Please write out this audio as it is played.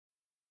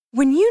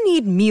When you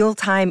need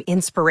mealtime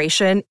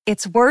inspiration,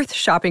 it's worth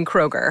shopping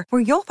Kroger,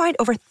 where you'll find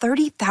over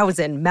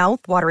 30,000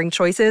 mouth-watering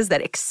choices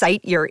that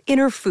excite your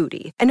inner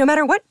foodie. And no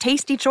matter what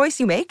tasty choice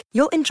you make,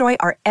 you'll enjoy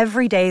our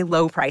everyday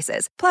low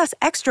prices, plus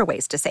extra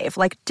ways to save,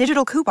 like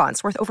digital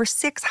coupons worth over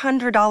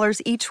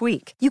 $600 each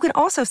week. You can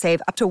also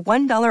save up to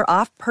 $1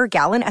 off per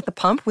gallon at the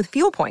pump with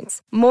fuel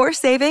points. More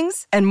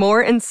savings and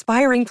more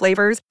inspiring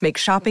flavors make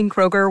shopping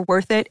Kroger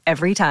worth it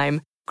every time.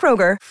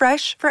 Kroger,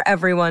 fresh for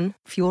everyone.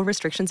 Fuel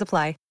restrictions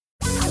apply.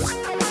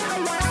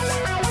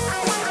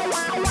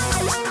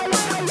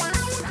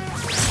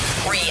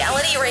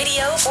 Reality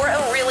radio for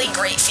a really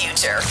great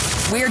future.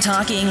 We're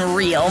talking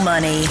real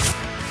money.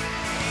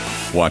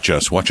 Watch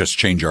us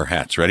change our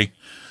hats. Ready?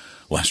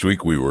 Last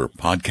week we were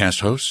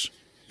podcast hosts.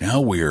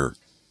 Now we're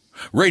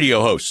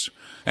radio hosts.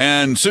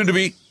 And soon to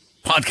be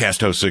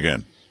podcast hosts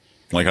again.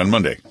 Like on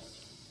Monday.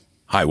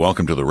 Hi,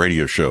 welcome to the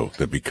radio show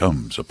that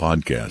becomes a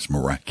podcast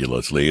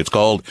miraculously. It's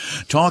called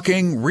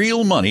Talking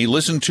Real Money,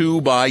 listened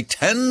to by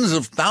tens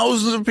of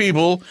thousands of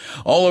people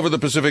all over the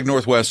Pacific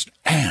Northwest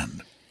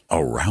and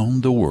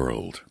around the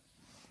world.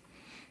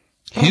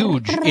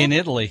 Huge in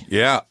Italy.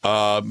 Yeah,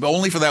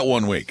 only for that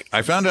 1 week.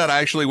 I found out I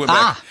actually went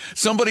back.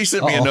 Somebody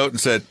sent me a note and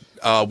said,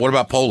 what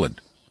about Poland?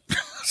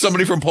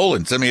 Somebody from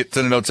Poland sent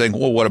a note saying,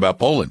 well, what about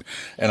Poland?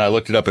 And I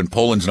looked it up, and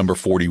Poland's number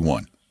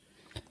 41.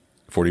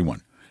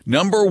 41.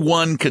 Number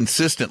one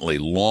consistently,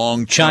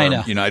 long-term.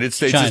 China. United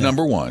States is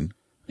number one.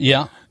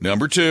 Yeah.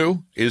 Number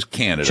two is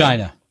Canada.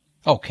 China.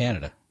 Oh,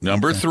 Canada.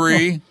 Number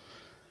three,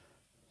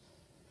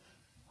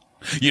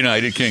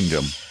 United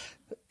Kingdom.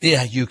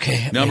 Yeah,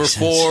 UK. Number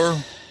four,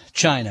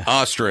 China.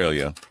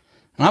 Australia.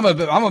 I'm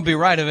gonna be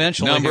right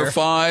eventually. Number here.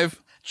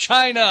 5,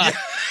 China.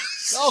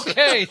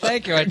 Okay,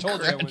 thank you. I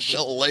told you.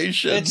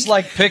 Congratulations. It's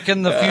like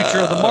picking the future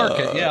of the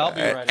market. Yeah, I'll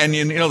be right. And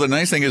you know, the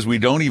nice thing is we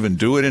don't even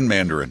do it in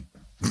Mandarin.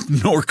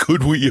 Nor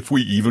could we if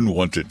we even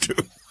wanted to.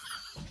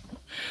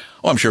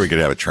 Well, I'm sure we could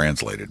have it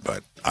translated,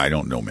 but I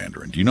don't know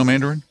Mandarin. Do you know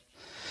Mandarin?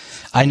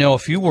 I know a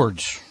few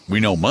words. We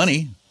know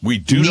money. We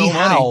do know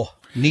hao. money.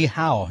 Ni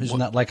hao. Isn't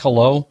that like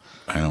hello?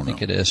 I don't know. I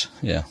think it is.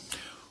 Yeah.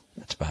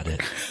 That's about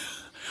it.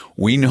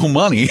 We know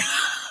money.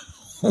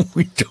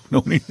 We don't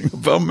know anything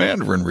about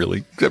Mandarin,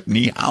 really, except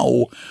ni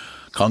hao,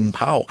 kung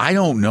pao. I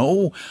don't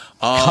know.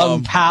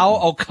 Kung pao?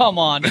 Oh, come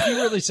on. Did you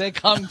really say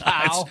kung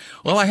pao?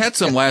 Well, I had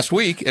some last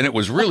week, and it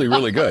was really,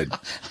 really good.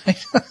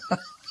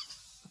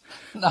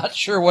 Not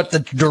sure what the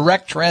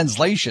direct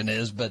translation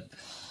is, but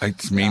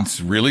it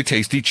means really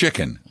tasty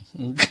chicken.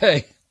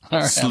 Okay. All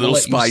right, it's a little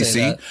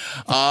spicy.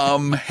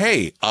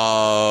 Hey,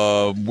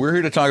 we're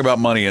here to talk about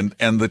money,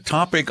 and the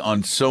topic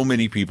on so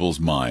many people's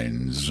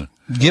minds.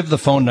 Give the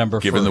phone number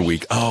Given first. the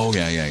week. Oh,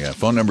 yeah.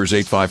 Phone number is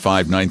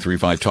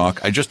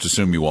 855-935-TALK. I just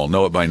assume you all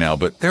know it by now,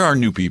 but there are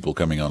new people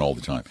coming on all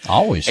the time.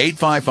 Always.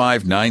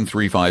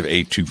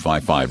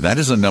 855-935-8255. That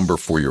is a number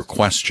for your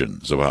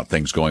questions about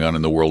things going on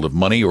in the world of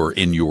money or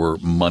in your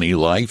money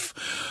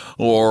life,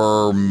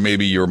 or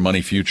maybe your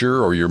money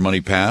future or your money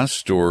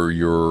past or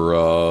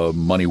your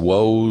money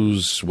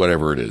woes,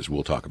 whatever it is.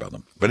 We'll talk about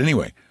them. But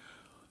anyway,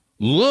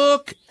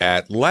 look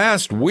at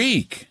last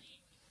week.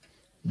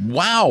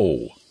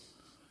 Wow.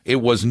 It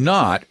was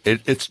not.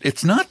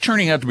 It's not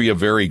turning out to be a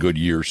very good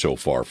year so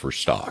far for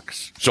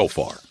stocks. So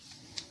far.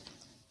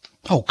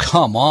 Oh,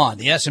 come on!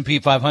 The S&P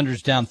 500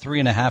 is down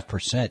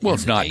 3.5%. Well,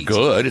 it's not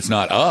good. It's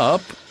not up.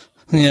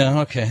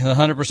 Yeah. Okay. The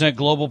 100%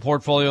 global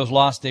portfolios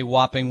lost a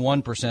whopping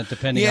 1%,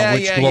 depending on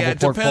which global portfolio. It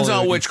depends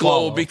on which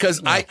global,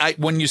 because yeah. I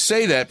when you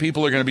say that,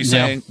 people are going to be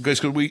saying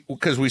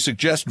because we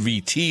suggest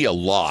VT a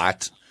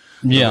lot.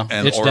 Yeah,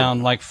 it's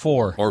down like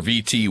 4. Or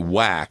VT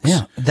wax.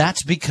 Yeah,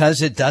 that's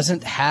because it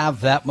doesn't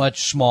have that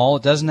much small.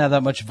 It doesn't have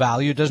that much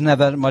value. It doesn't have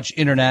that much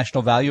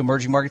international value.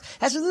 Emerging markets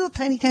has a little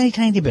tiny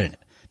bit in it.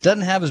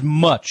 Doesn't have as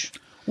much.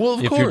 Well,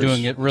 of course. If you're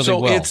doing it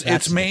really well. So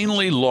it's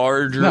mainly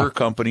larger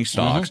company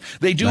stocks. Mm-hmm.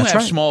 They do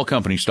have small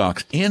company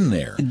stocks in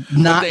there.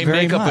 Not but they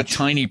very make up much. a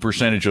tiny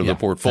percentage of the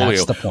portfolio.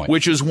 That's the point.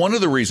 Which is one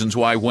of the reasons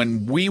why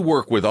when we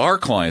work with our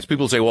clients,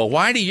 people say, well,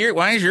 why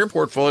is your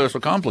portfolio so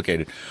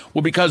complicated?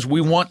 Well, because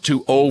we want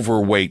to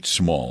overweight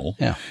small.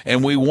 Yeah.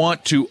 And we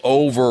want to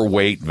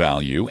overweight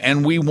value.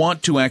 And we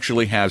want to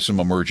actually have some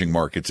emerging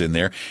markets in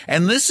there.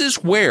 And this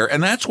is where,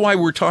 and that's why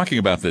we're talking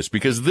about this,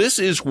 because this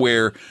is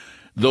where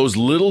those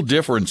little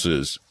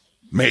differences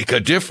make a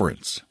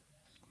difference.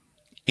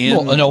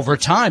 And over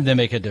time, they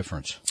make a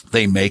difference.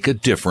 They make a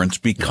difference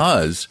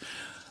because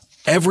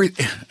there was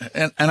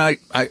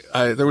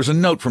a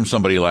note from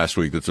somebody last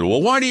week that said,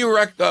 well, why do you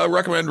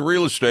recommend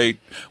real estate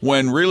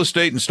when real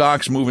estate and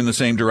stocks move in the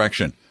same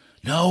direction?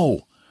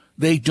 No,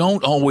 they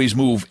don't always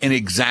move in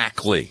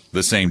exactly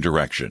the same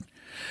direction.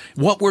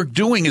 What we're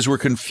doing is we're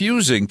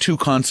confusing two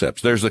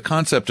concepts. There's the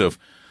concept of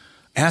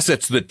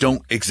assets that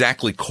don't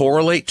exactly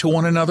correlate to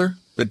one another,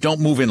 that don't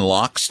move in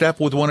lockstep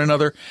with one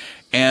another,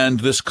 and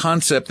this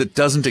concept that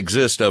doesn't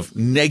exist of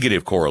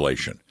negative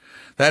correlation.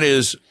 That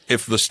is,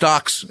 if the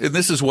stocks, and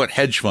this is what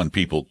hedge fund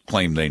people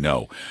claim they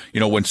know. You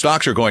know, when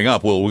stocks are going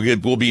up,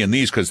 we'll be in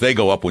these because they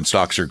go up when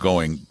stocks are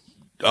going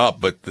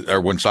up,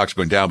 or when stocks are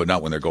going down, but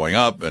not when they're going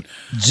up. And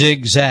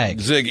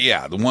zigzag.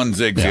 Yeah, the one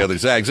zigs, the other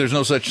zags. There's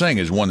no such thing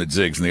as one that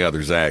zigs and the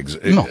other zags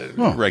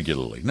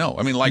regularly. No,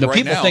 I mean, like right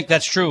people now. think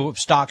that's true of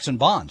stocks and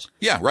bonds.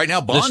 Yeah, right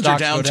now bonds are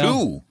down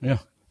too.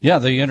 Yeah,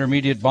 the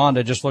intermediate bond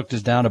I just looked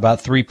is down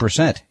about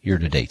 3% year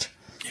to date.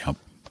 Yep.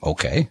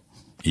 Okay.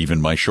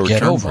 Even my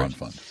short-term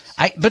fund.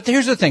 But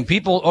here's the thing.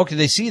 People,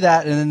 they see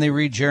that, and then they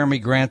read Jeremy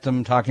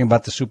Grantham talking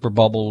about the super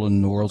bubble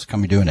and the world's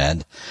coming to an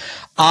end.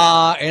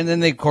 And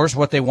then, of course,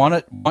 what they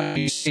want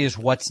to see is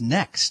what's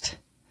next.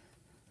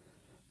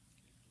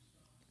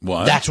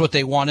 What? That's what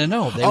they want to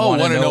know. They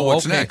want to know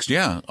what's next,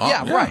 yeah.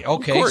 Right.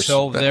 Okay,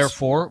 so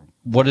therefore,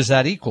 what does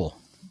that equal?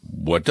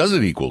 What does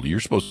it equal? You're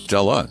supposed to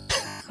tell us.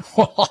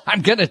 Well,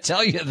 I'm going to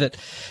tell you that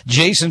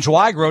Jason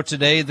Zweig wrote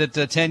today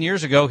that 10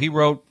 years ago, he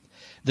wrote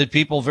that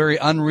people very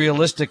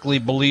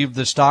unrealistically believed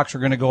the stocks were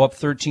going to go up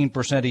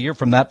 13% a year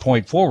from that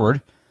point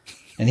forward.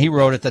 And he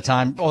wrote at the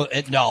time,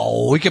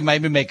 no, we could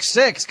maybe make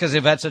 6 because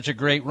they've had such a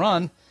great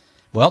run.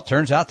 Well, it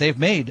turns out they've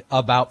made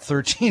about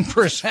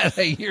 13%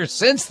 a year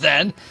since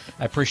then.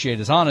 I appreciate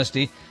his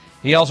honesty.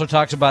 He also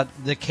talks about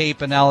the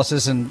CAPE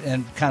analysis and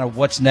kind of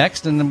what's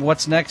next. And then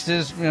what's next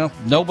is,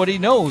 nobody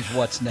knows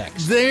what's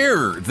next.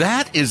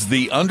 That is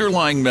the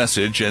underlying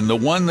message, and the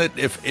one that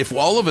if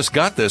all of us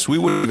got this, we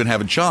wouldn't even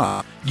have a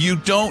job. You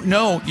don't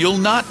know, you'll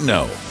not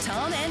know.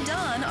 Tom and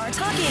Don are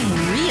talking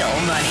real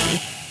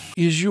money.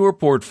 Is your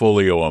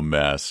portfolio a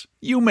mess?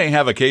 You may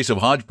have a case of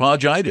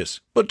hodgepodgeitis,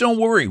 but don't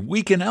worry,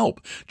 we can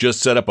help. Just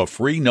set up a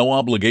free,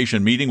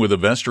 no-obligation meeting with a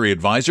Vestory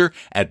advisor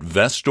at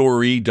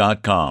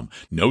Vestory.com.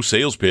 No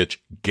sales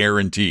pitch,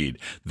 guaranteed.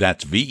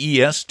 That's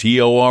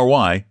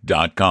Vestory.com.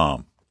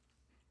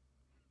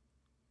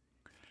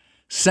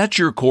 Set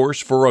your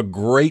course for a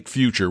great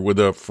future with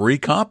a free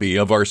copy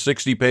of our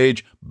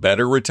 60-page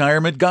Better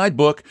Retirement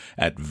Guidebook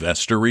at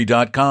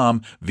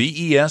Vestory.com,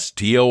 Vestory.com.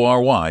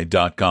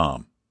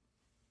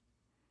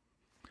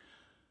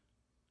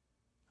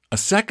 A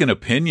second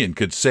opinion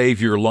could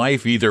save your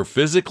life either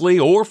physically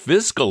or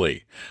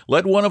fiscally.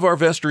 Let one of our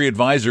Vestory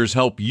advisors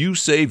help you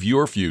save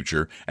your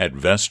future at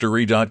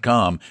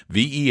Vestory.com,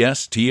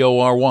 Vestory.com.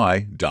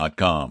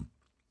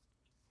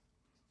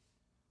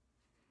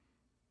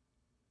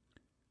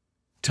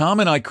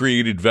 Tom and I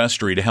created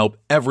Vestory to help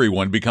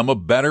everyone become a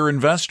better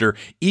investor,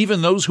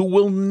 even those who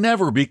will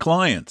never be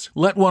clients.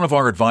 Let one of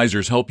our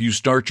advisors help you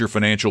start your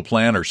financial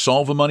plan or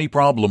solve a money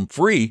problem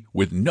free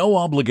with no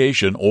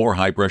obligation or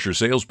high-pressure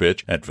sales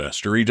pitch at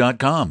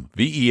Vestory.com,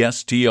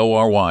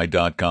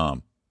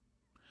 Vestory.com.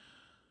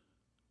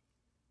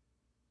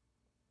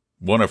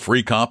 Want a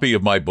free copy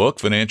of my book,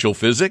 Financial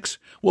Physics?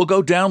 Well,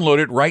 go download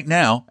it right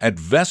now at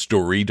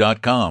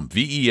Vestory.com,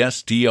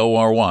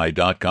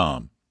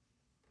 Vestory.com.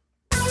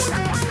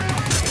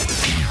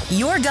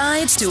 Your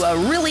guides to a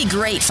really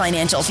great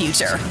financial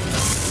future.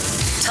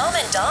 Tom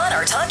and Don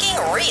are talking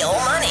real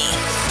money.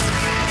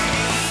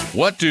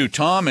 What do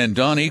Tom and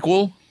Don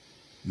equal?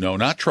 No,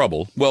 not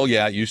trouble. Well,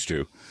 yeah, it used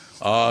to.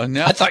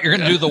 Now, I thought you were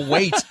going to do the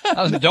weight.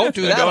 Don't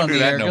do that on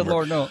the air. Good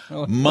Lord, no.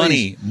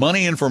 Money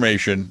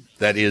information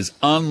that is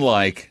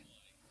unlike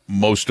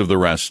most of the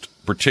rest,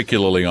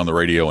 particularly on the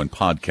radio and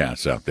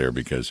podcasts out there,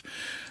 because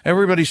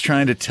everybody's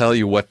trying to tell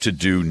you what to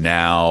do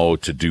now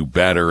to do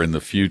better in the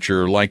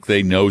future, like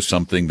they know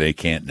something they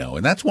can't know.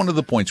 And that's one of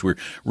the points we're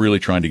really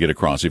trying to get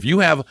across. If you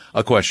have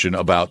a question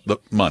about the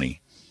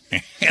money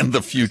and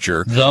the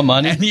future,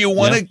 and you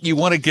want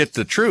to get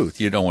the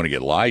truth, you don't want to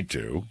get lied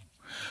to,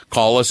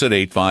 call us at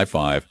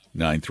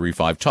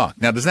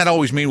 855-935-TALK. Now, does that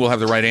always mean we'll have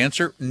the right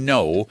answer?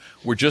 No,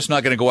 we're just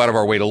not going to go out of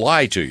our way to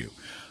lie to you.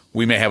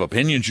 We may have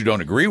opinions you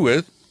don't agree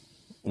with.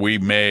 We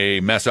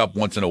may mess up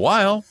once in a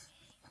while.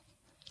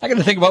 I got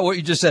to think about what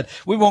you just said.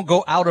 We won't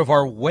go out of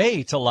our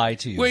way to lie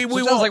to you. We might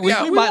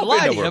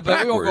lie to you,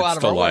 but we won't go out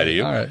of our way to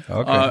you. All right.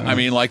 Okay. I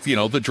mean, like,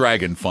 the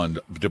Dragon Fund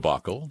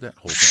debacle, that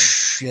whole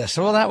thing. Yes.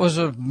 Well, that was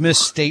a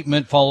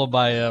misstatement followed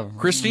by a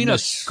Christina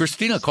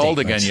called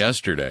again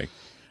yesterday.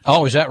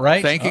 Oh, is that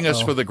right? Thanking us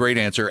for the great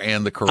answer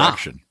and the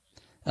correction.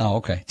 Oh,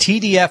 okay.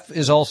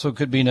 TDF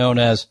could be known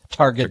as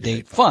Target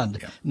Date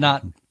Fund,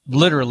 not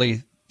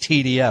literally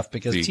TDF,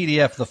 because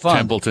TDF, the fund,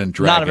 Templeton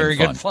Dragon not a very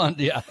Fund. good fund.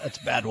 Yeah, that's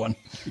a bad one.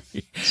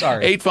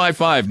 Sorry.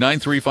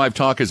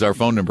 855-935-TALK is our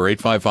phone number,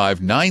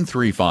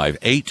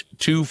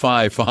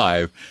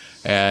 855-935-8255.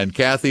 And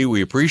Kathy,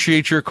 we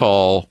appreciate your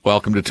call.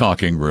 Welcome to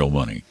Talking Real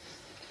Money.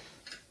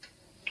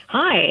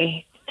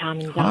 Hi, Tom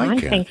and Hi, Don.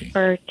 Kathy. Thanks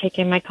for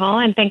taking my call,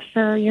 and thanks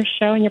for your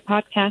show and your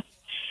podcast.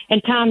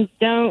 And Tom,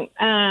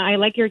 I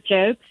like your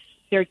jokes.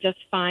 They're just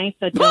fine,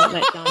 so don't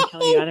let Don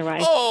tell you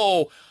otherwise.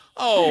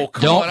 Oh,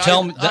 come Don't on.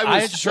 tell me.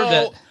 I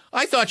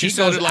thought you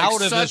sounded like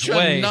out of such his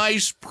way. a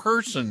nice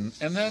person.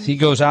 And then He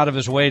goes out of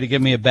his way to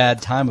give me a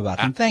bad time about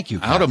him. Thank you.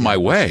 out of Kathy. my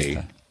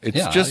way. It's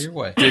Yeah, out of just, your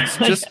way. it's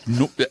just,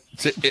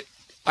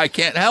 I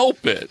can't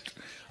help it.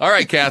 All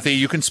right, Kathy,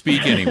 you can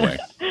speak anyway.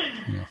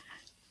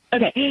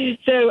 Okay,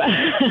 so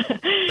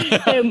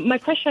so my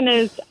question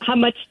is how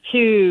much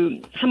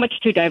to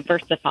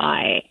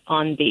diversify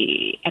on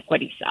the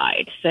equity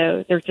side.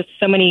 So there's just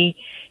so many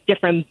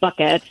different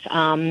buckets.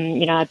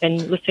 I've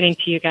been listening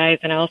to you guys,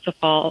 and I also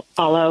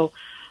follow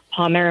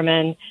Paul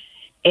Merriman.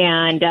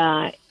 And,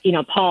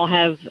 Paul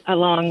has a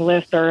long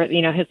list, or,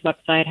 his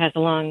website has a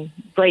long,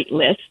 great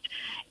list.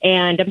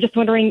 And I'm just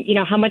wondering,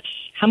 how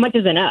much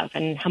is enough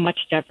and how much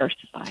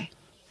diversify?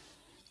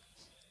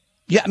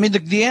 Yeah, I mean,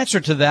 the answer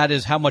to that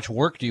is how much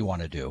work do you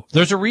want to do?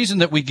 There's a reason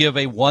that we give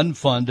a one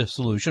fund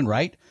solution,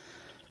 right?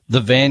 The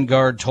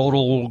Vanguard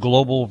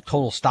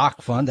Total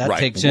Stock Fund that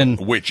takes in,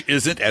 which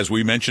isn't, as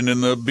we mentioned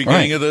in the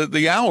beginning of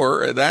the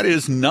hour, that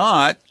is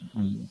not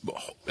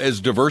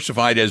as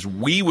diversified as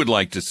we would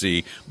like to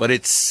see, but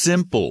it's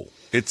simple.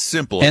 It's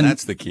simple, and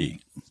that's the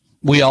key.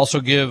 We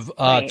also give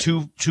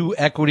two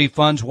equity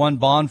funds, one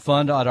bond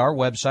fund at our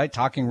website,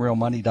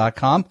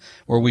 talkingrealmoney.com,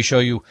 where we show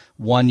you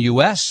one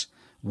U.S.,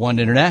 one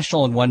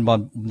international, and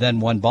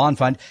one bond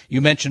fund.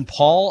 You mentioned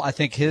Paul. I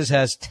think his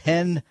has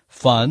 10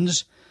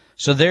 funds.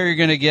 So there you're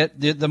going to get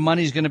the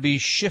money's going to be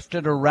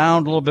shifted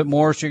around a little bit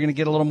more. So you're going to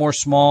get a little more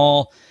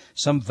small,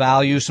 some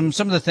value, some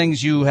of the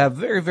things you have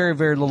very, very,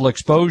 very little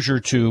exposure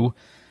to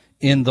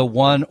in the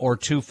one or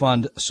two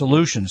fund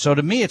solution. So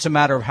to me, it's a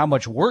matter of how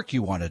much work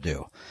you want to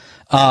do.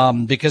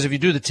 Because if you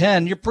do the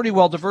 10, you're pretty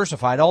well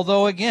diversified.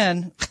 Although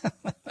again,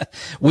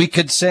 we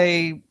could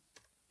say,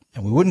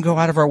 and we wouldn't go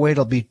out of our way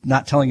to be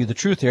not telling you the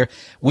truth here,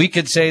 we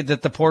could say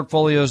that the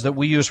portfolios that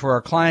we use for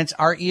our clients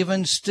are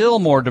even still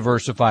more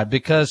diversified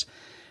because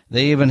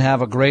they even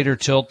have a greater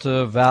tilt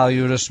to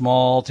value to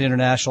small to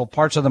international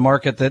parts of the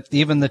market that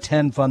even the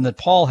 10 fund that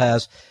Paul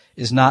has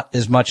is not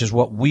as much as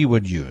what we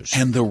would use.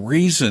 And the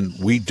reason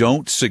we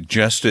don't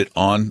suggest it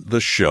on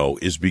the show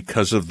is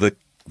because of the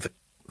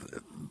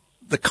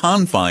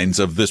confines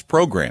of this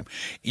program.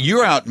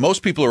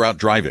 Most people are out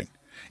driving.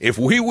 If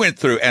we went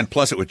through, and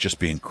plus it would just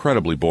be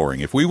incredibly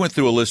boring, if we went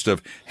through a list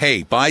of,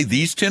 hey, buy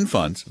these 10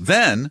 funds,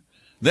 then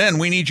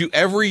we need you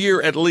every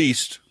year at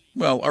least,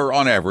 or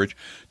on average,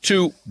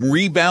 to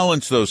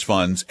rebalance those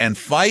funds and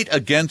fight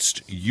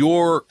against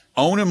your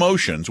own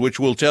emotions, which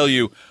will tell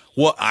you,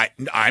 well,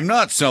 I'm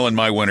not selling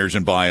my winners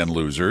and buying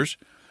losers.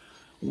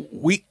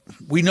 We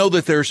know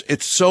that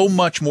it's so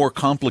much more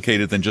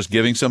complicated than just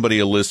giving somebody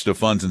a list of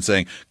funds and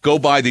saying, go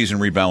buy these and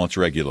rebalance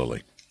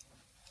regularly.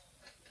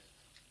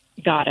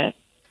 Got it.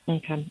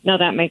 Okay. No,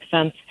 that makes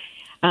sense.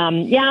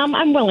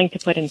 I'm willing to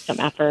put in some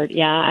effort.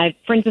 Yeah.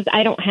 For instance,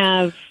 I don't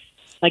have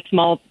like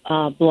small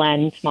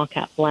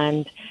cap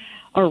blend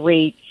or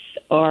REITs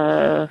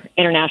or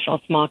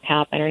international small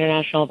cap and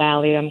international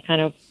value. I'm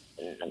kind of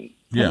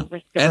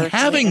risk averse. And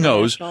having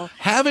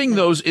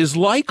those is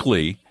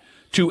likely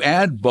to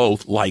add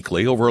both,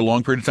 likely over a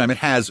long period of time. It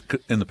has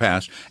in the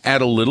past,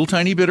 add a little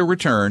tiny bit of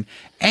return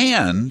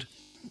and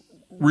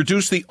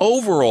reduce the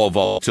overall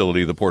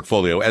volatility of the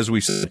portfolio. As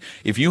we said,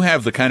 if you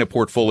have the kind of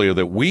portfolio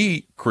that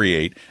we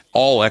create,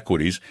 all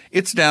equities,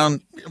 it's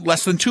down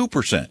less than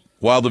 2%,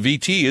 while the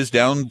VT is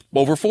down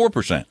over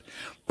 4%.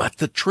 But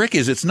the trick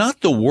is, it's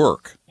not the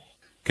work,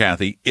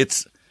 Kathy.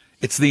 It's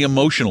the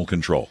emotional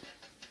control.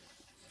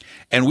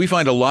 And we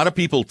find a lot of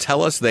people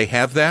tell us they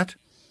have that,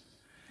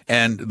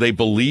 and they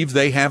believe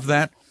they have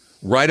that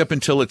right up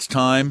until it's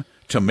time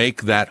to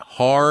make that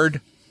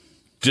hard,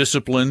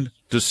 disciplined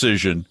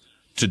decision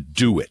to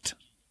do it.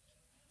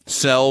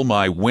 Sell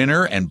my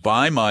winner and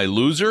buy my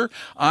loser.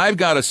 I've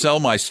got to sell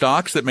my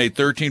stocks that made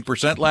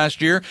 13%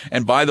 last year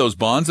and buy those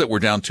bonds that were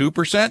down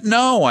 2%.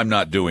 No, I'm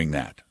not doing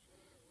that.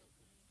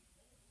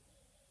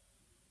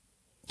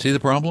 See the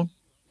problem?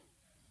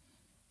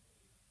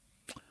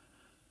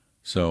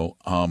 So,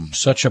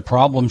 such a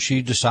problem,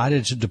 she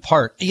decided to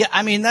depart. Yeah,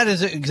 I mean, that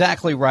is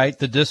exactly right.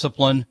 The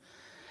discipline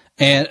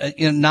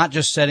and not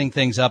just setting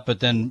things up, but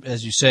then,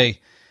 as you say,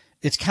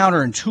 it's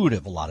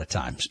counterintuitive a lot of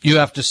times. You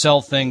have to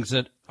sell things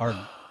that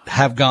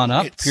have gone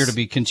up, appear to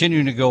be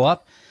continuing to go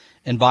up,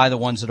 and buy the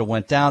ones that have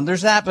went down.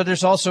 There's that, but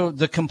there's also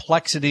the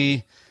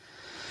complexity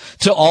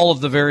to all of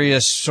the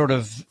various sort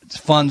of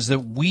funds that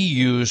we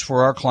use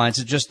for our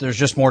clients. There's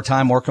just more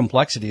time, more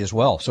complexity as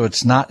well. So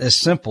it's not as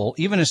simple,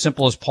 even as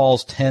simple as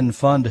Paul's 10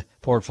 fund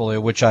portfolio,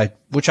 which I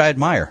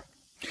admire.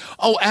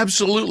 Oh,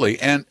 absolutely.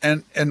 And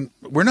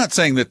we're not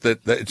saying that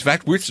in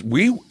fact,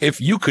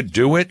 if you could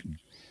do it,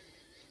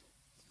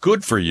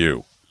 good for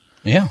you.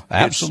 Yeah,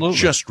 absolutely. It's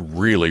just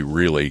really,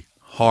 really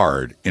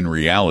hard in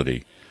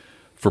reality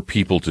for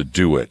people to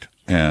do it.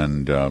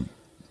 And,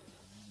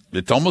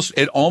 it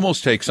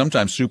almost takes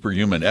sometimes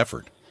superhuman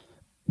effort.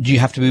 Do you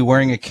have to be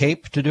wearing a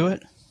cape to do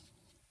it?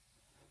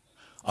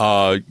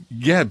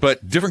 Yeah,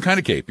 but different kind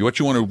of cape. What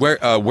you want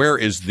to wear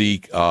is the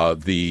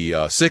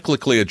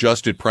cyclically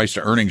adjusted price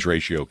to earnings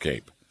ratio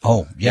cape.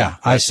 Oh, yeah.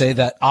 I say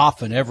that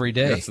often every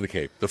day. That's the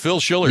cape. The Phil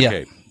Schiller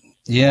cape.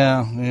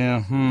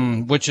 Yeah.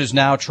 Which is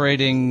now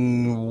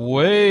trading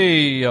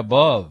way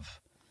above.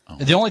 Oh.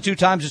 The only two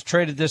times it's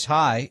traded this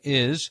high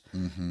is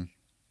September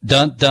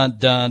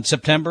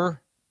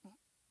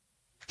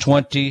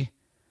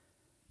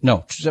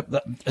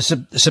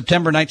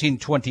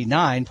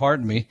 1929,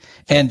 pardon me,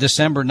 and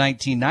December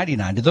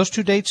 1999. Did those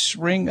two dates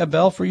ring a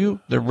bell for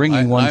you? They're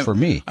ringing one for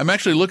me. I'm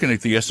actually looking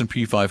at the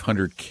S&P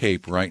 500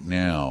 cape right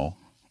now.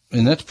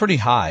 And that's pretty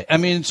high. I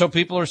mean, so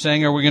people are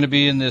saying, are we going to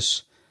be in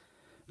this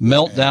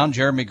meltdown?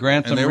 Jeremy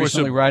Grantham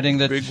recently writing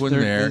that we're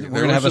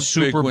going to have a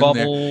super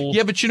bubble.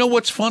 Yeah, but you know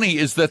what's funny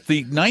is that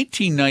the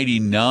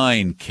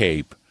 1999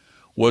 CAPE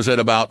was at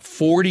about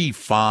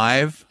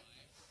 45.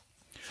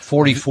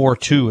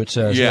 44.2, it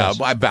says. Yeah,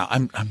 yes.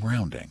 I'm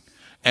rounding.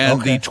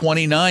 And the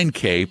 29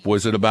 CAPE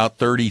was at about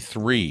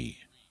 33.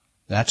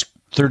 That's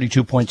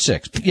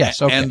 32.6.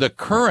 Yes, okay. And the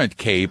current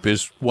CAPE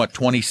is,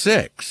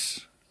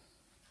 26?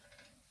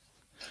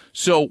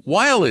 So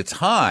while it's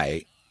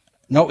high...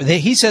 No,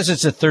 he says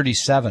it's at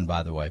 37,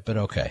 by the way, but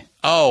okay.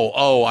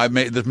 Oh, I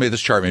made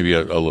this chart maybe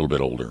a little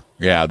bit older.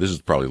 Yeah, this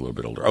is probably a little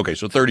bit older. Okay,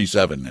 so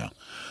 37 now.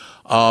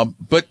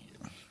 But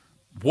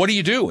what do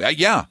you do?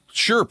 Yeah,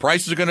 sure,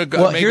 prices are going to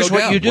go down. Here's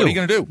what you do. What are you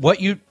going to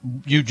do?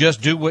 You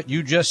just do what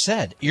you just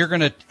said. You're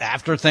going to,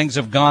 after things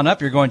have gone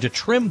up, you're going to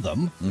trim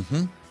them.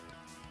 Mm-hmm.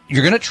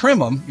 You're going to trim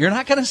them. You're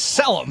not going to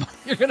sell them.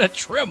 You're going to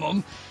trim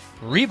them,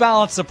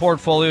 rebalance the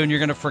portfolio, and you're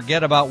going to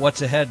forget about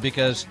what's ahead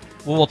because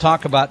we'll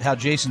talk about how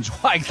Jason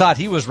Zweig thought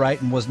he was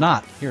right and was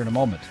not here in a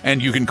moment.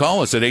 And you can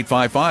call us at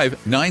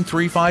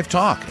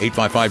 855-935-TALK,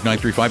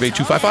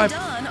 855-935-8255.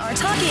 Don are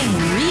talking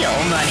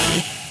real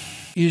money.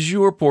 Is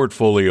your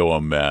portfolio a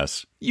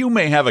mess? You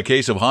may have a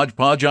case of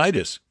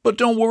hodgepodgeitis, but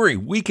don't worry,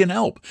 we can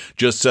help.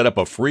 Just set up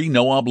a free,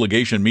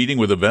 no-obligation meeting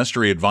with a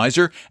Vestory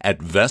advisor at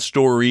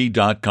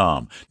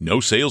Vestory.com. No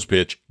sales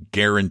pitch,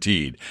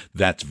 guaranteed.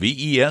 That's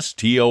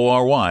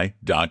Vestory.com.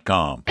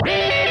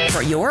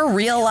 For your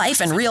real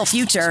life and real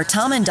future,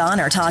 Tom and Don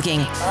are talking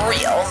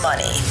real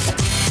money.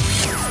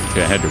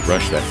 I had to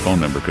rush that phone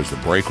number because the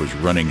break was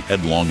running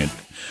headlong, and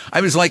I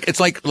was like, it's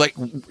like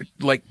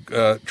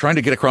trying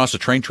to get across a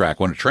train track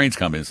when a train's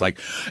coming. It's like,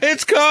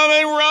 it's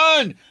coming,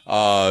 run!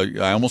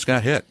 I almost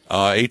got hit.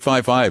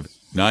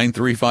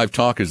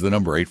 855-935-TALK is the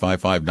number.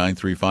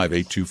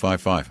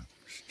 855-935-8255.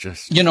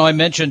 Just, I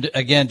mentioned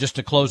again, just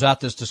to close out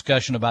this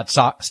discussion about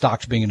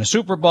stocks being in a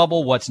super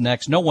bubble. What's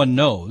next? No one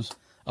knows.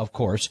 Of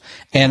course.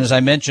 And as I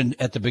mentioned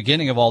at the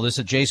beginning of all this,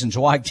 that Jason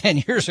Zweig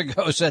 10 years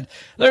ago said,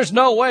 there's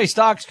no way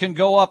stocks can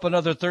go up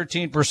another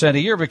 13% a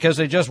year because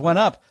they just went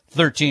up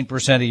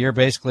 13% a year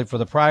basically for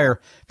the prior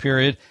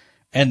period.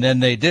 And then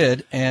they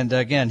did. And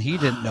again, he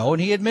didn't know,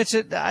 and he admits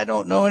it. I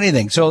don't know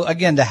anything. So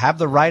again, to have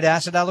the right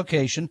asset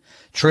allocation,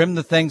 trim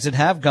the things that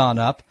have gone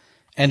up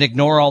and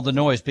ignore all the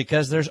noise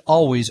because there's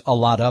always a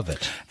lot of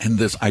it. And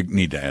this, I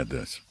need to add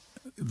this.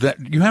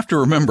 That you have to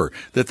remember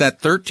that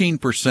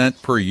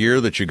 13% per year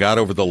that you got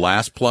over the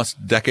last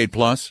decade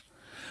plus,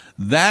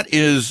 that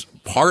is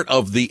part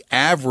of the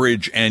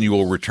average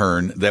annual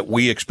return that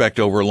we expect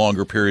over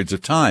longer periods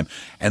of time.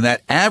 And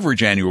that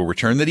average annual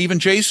return that even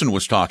Jason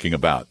was talking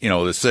about,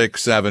 the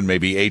 6, 7,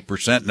 maybe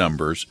 8%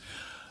 numbers,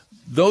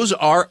 those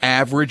are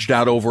averaged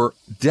out over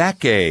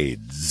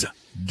decades.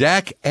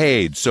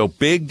 So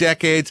big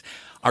decades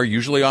are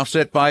usually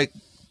offset by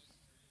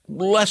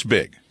less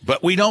big.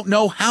 But we don't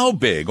know how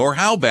big or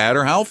how bad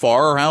or how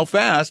far or how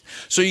fast,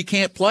 so you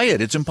can't play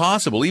it. It's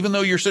impossible. Even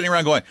though you're sitting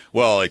around going,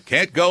 well, it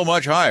can't go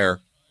much higher.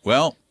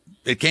 Well,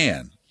 it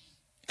can,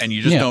 and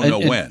you just don't know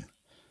when.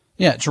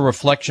 Yeah, it's a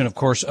reflection, of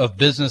course, of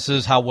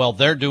businesses, how well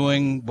they're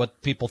doing,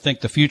 what people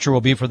think the future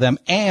will be for them.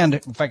 And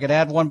if I could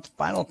add one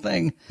final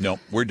thing. No,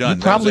 we're done.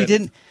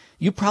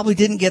 You probably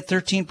didn't get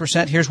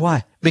 13%. Here's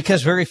why.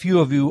 Because very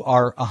few of you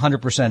are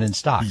 100% in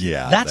stock.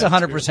 Yeah. That's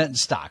 100% in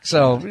stock.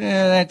 So,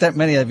 ain't that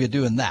many of you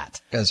doing that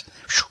because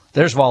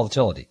there's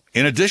volatility.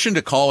 In addition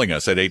to calling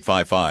us at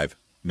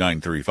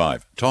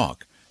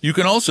 855-935-TALK, you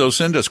can also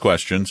send us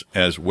questions,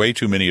 as way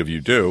too many of you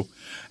do,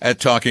 at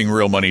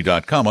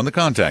TalkingRealMoney.com on the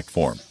contact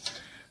form.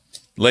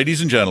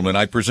 Ladies and gentlemen,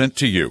 I present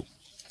to you,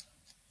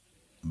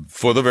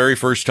 for the very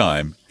first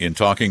time in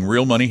Talking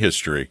Real Money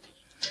history,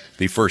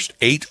 the first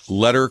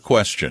 8-letter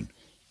question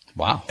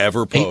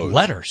ever posed. 8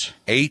 letters?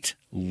 8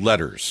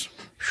 letters.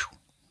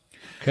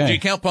 Okay. Do you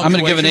count punctuation?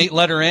 I'm going to give an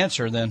 8-letter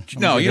answer then.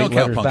 No, you don't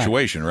count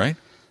punctuation, right?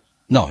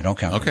 No, I don't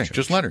count punctuation. Okay,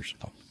 just letters.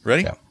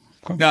 Ready? Yeah.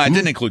 Okay. No, I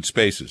didn't include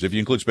spaces. If you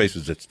include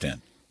spaces, it's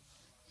 10.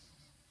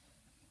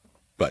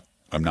 But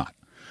I'm not.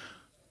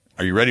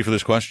 Are you ready for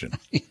this question?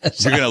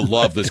 Yes, You're going to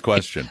love this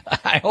question.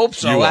 I hope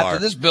so. You After are.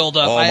 This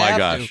build-up, oh my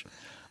gosh.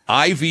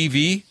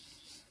 IVV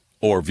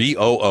or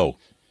VOO?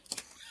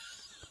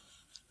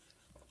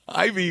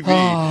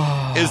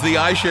 IVV is the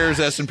iShares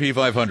S&P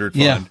 500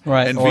 fund. Yeah,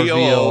 right. And or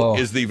VOO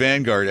is the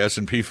Vanguard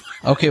S&P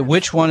 500. Okay,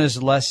 which one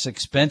is less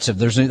expensive?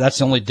 That's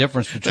the only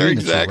difference between They're the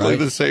two, exactly right?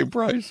 the same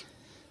price.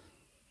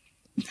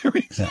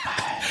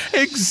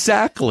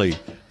 Exactly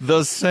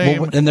the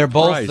same. And they're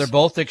price.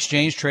 both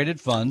exchange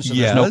traded funds, so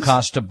there's no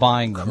cost to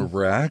buying them.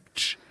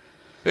 Correct.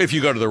 If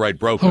you go to the right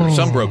broker,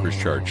 some brokers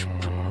charge.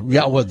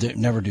 Yeah, well, they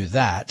never do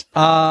that.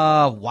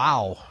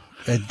 Wow.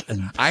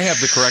 I have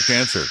the correct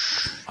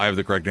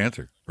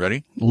answer.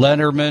 Ready?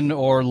 Lennerman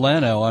or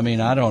Leno. I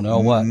mean, I don't know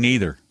what.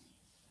 Neither.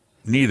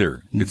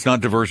 It's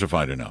not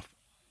diversified enough.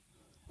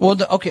 Well,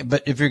 okay,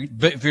 but if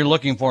you're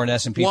looking for an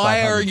S&P 500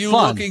 Why are you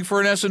fund, looking for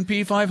an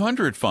S&P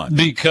 500 fund?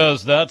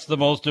 Because that's the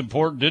most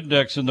important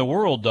index in the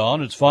world,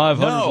 Don. It's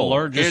 500 of the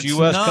largest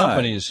U.S.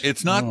 companies.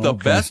 It's not the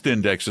best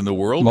index in the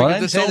world. Well, because I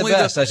didn't it's say only the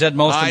best. I said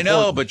most important. I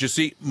know, but you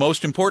see,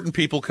 most important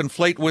people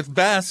conflate with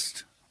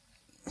best.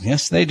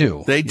 Yes, they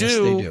do. They do. Yes,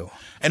 they do.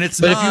 And it's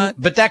but not.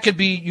 but that could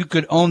be, you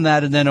could own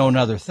that and then own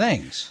other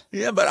things.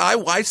 Yeah, but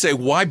I say,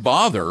 why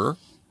bother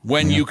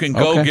when you can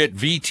go get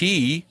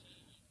VT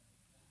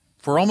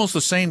for almost the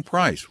same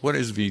price? What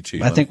is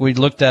VT? I think we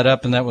looked that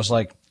up, and that was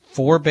like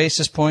 4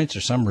 basis points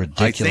or some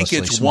ridiculously I think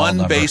it's small 1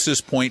 number.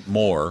 basis point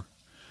more.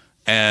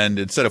 And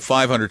instead of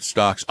 500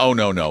 stocks,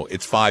 no,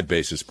 it's 5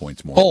 basis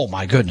points more. Oh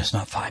my goodness,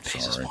 not 5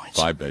 basis points.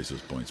 5 basis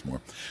points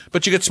more.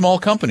 But you get small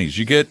companies,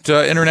 you get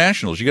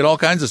internationals, you get all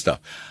kinds of stuff.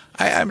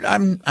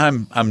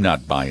 I'm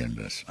not buying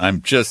this.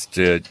 I'm just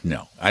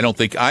no. I don't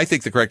think. I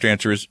think the correct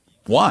answer is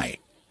why.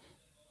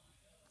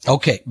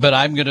 Okay, but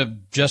I'm going to,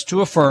 just to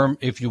affirm,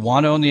 if you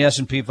want to own the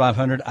S&P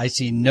 500, I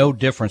see no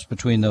difference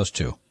between those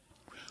two.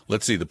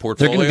 Let's see the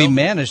portfolio. They're going to be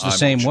managed the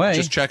same way.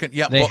 Just checking.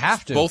 Yeah, they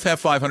have to. Both have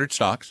 500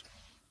 stocks.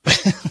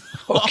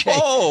 Okay.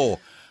 Oh,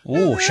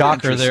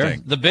 shocker there.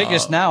 The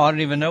biggest now, I don't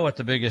even know what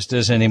the biggest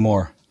is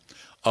anymore.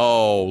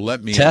 Oh,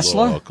 let me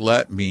Tesla? look.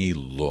 Let me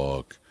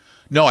look.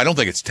 No, I don't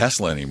think it's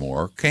Tesla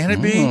anymore. Can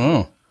it be?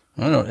 I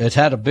don't know. It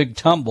had a big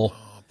tumble.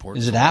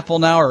 Is it Apple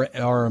now or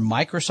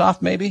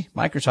Microsoft maybe?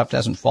 Microsoft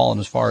hasn't fallen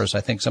as far as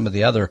I think some of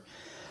the other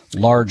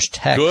large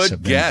techs have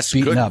Good been guess.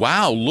 beaten Good. up.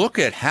 Wow. Look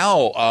at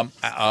how.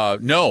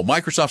 No,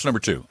 Microsoft's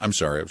number 2. I'm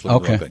sorry. I was looking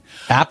at the wrong thing.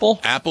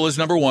 Apple? Apple is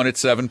number 1 at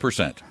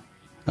 7%.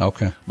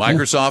 Okay.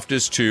 Microsoft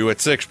is 2 at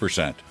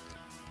 6%.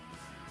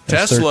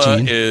 That's Tesla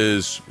 13.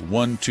 is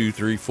 1, 2,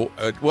 3, 4.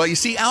 Well, you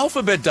see,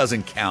 Alphabet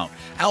doesn't count.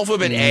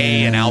 Alphabet A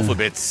and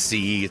Alphabet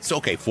C. It's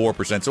okay,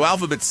 4%. So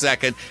Alphabet's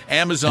second,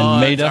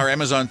 Amazon,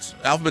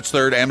 Alphabet's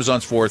third,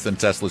 Amazon's fourth, and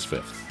Tesla's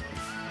fifth.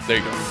 There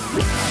you go.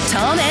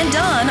 Tom and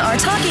Don are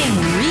talking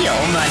real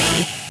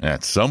money.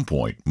 At some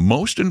point,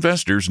 most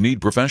investors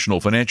need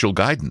professional financial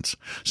guidance.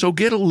 So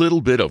get a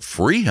little bit of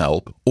free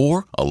help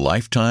or a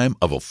lifetime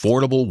of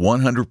affordable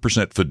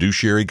 100%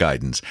 fiduciary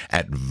guidance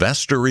at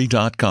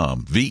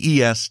Vestory.com,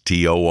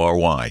 Vestory.com.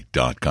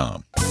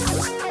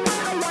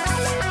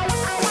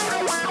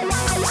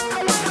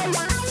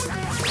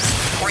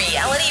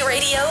 Reality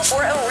radio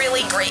for a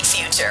really great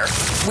future.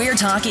 We're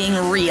talking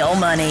real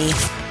money.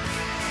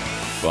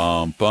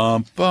 Bum,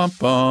 bum, bum,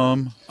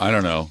 bum. I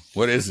don't know.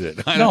 What is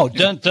it? No.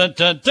 Dun, dun,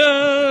 dun,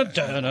 dun,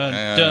 dun, dun,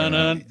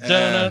 dun,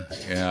 dun.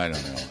 Yeah, I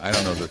don't know. I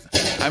don't know.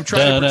 I'm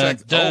trying to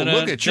protect. Oh,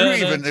 look at you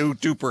even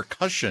do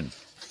percussion.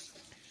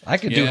 I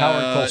could do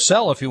Howard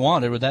Cosell if you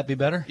wanted. Would that be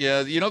better?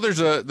 Yeah, you know,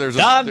 there's a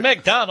Don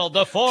McDonald,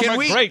 the former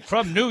great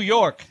from New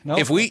York. No?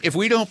 If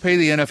we don't pay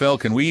the NFL,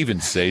 can we even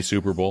say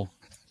Super Bowl?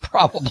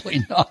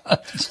 Probably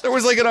not. There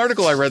was like an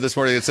article I read this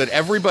morning that said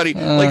everybody,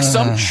 like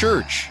some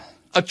church,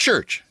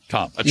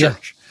 Tom,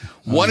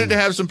 wanted to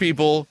have some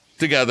people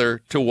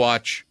together to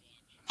watch.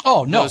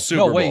 Oh, no, Super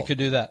no way Bowl. you could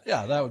do that.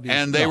 Yeah, that would be.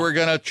 And they were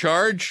going to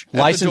charge at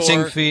licensing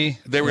the door. fee.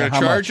 They were going to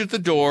charge at the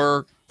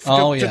door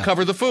to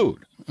cover the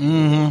food.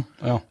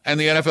 Mm-hmm. Oh. And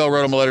the NFL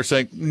wrote them a letter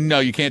saying,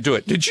 no, you can't do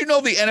it. Did you know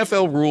the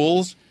NFL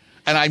rules?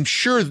 And I'm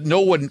sure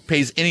no one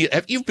pays any.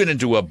 You've been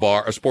into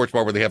a sports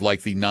bar where they have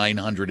like the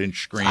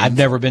 900-inch screen. I've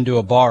never been to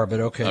a bar, but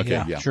okay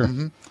yeah. Sure.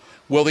 Mm-hmm.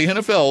 Well, the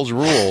NFL's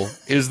rule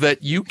is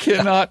that you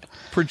cannot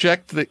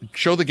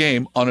show the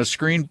game on a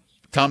screen.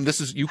 Tom,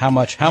 this is you. How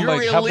much? How you're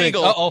big?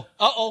 illegal. How big?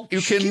 Uh-oh.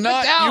 You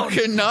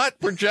cannot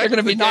project. They're going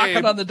to be the knocking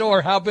game on the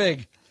door. How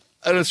big?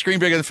 on a screen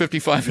bigger than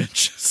 55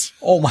 inches.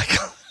 Oh my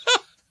God.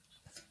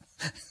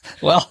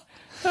 Well,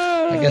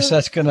 I guess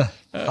that's going to.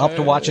 I'll have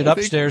to watch it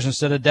upstairs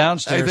instead of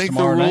downstairs. I think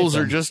tomorrow the rules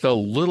night, are just a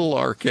little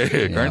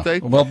archaic, aren't they?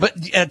 Well, but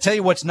I'll tell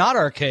you what's not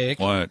archaic.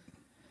 What?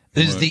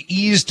 Is the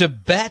ease to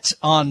bet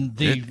on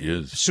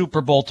the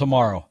Super Bowl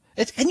tomorrow.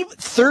 And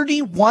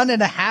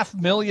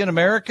 31.5 million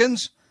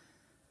Americans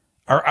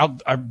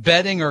are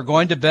betting or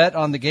going to bet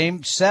on the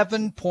game.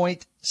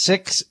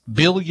 $7.6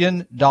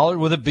 billion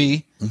with a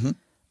B. Mm-hmm.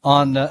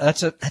 On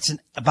that's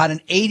about an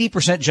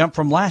 80% jump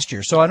from last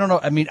year. So I don't know.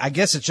 I mean, I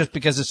guess it's just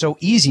because it's so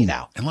easy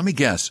now. And let me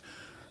guess,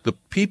 the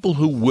people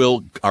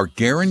who are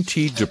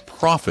guaranteed to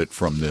profit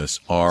from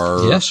this are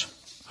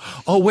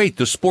Oh wait,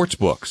 the sports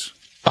books.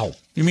 Oh,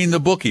 you mean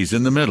the bookies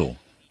in the middle?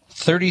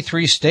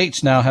 33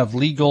 states now have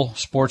legal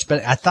sports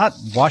betting. I thought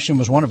Washington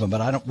was one of them, but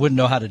I wouldn't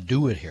know how to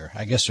do it here.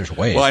 I guess there's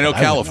ways. Well, I know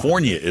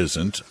California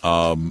isn't.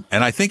 And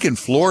I think in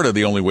Florida,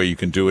 the only way you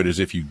can do it is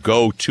if you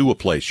go to a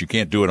place. You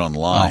can't do it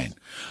online.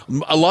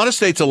 A lot of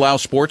states allow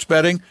sports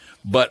betting,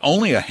 but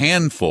only a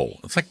handful.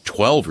 It's like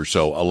 12 or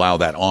so allow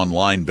that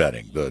online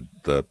betting,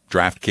 the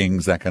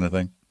DraftKings, that kind of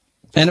thing.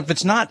 And if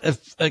it's not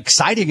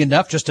exciting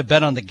enough just to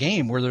bet on the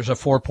game where there's a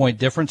 4-point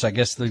difference, I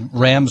guess the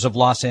Rams of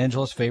Los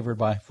Angeles favored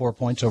by 4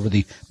 points over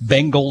the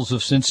Bengals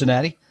of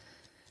Cincinnati.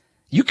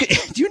 Do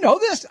you know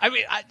this? I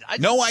mean,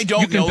 no, I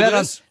don't know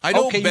this. I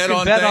don't bet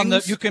on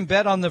things. You can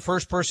bet on the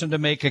first person to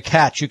make a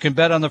catch. You can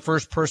bet on the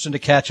first person to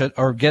catch it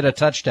or get a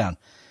touchdown.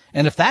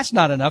 And if that's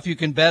not enough, you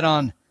can bet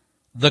on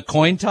The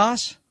coin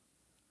toss?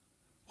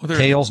 Well,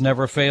 Tails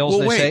never fails,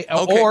 well, they say.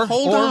 Okay, or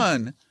hold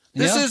on.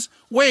 That's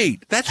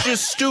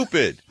just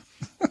stupid.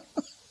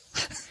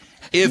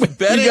 If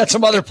betting, you got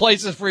some other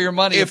places for your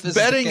money. If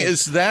betting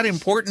is that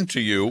important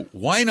to you,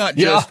 why not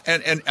just,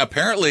 and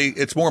apparently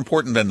it's more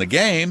important than the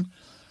game,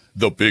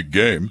 the big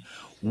game.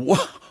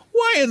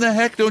 Why in the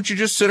heck don't you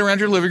just sit around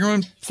your living room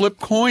and flip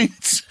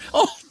coins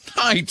all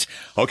night?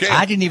 Okay.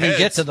 I didn't even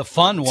get to the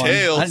fun one.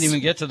 Tails. I didn't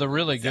even get to the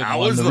really good That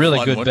one, was the the really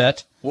fun good one.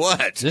 bet.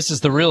 What? This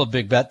is the real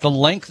big bet. The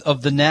length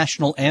of the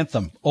national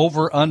anthem,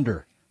 over,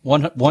 under,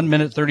 1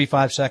 minute,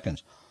 35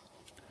 seconds.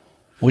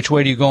 Which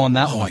way do you go on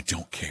that one? Oh, I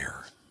don't care.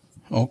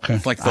 Okay.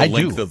 It's like the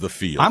length of the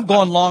field. I'm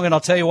going long, and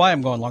I'll tell you why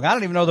I'm going long. I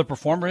don't even know who the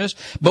performer is,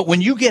 but when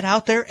you get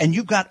out there and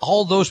you've got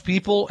all those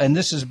people and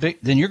this is big,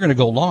 then you're going to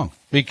go long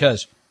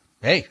because,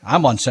 hey,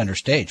 I'm on center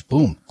stage.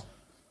 Boom.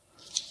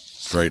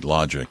 Great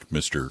logic,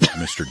 Mr.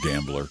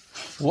 Gambler.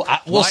 Well,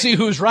 we'll see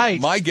who's right.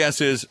 My guess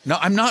is, no,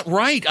 I'm not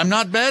right. I'm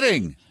not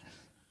betting.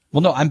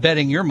 Well, no, I'm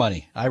betting your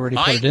money. I already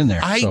put it in there.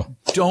 I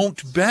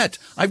don't bet.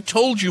 I've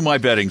told you my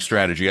betting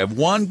strategy. I have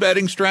one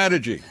betting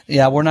strategy.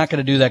 Yeah, we're not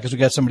going to do that because we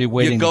got somebody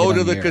waiting. You go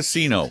to the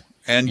casino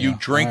and you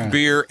drink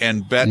beer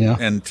and bet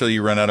until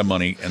you run out of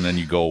money, and then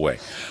you go away.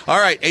 All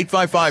right,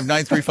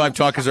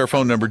 855-935-TALK is our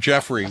phone number.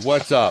 Jeffrey,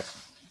 what's up?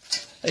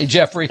 Hey,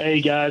 Jeffrey.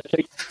 Hey, guys.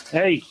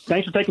 Hey,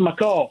 thanks for taking my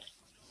call.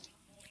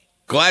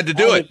 Glad to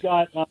do it.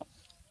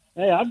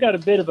 I've got a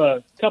bit of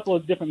a couple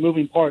of different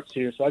moving parts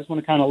here, so I just want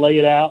to kind of lay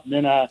it out, and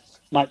then I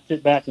might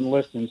sit back and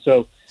listen.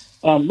 So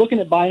looking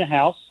at buying a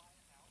house,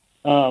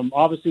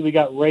 obviously we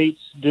got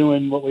rates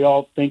doing what we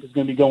all think is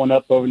going to be going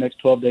up over the next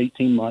 12 to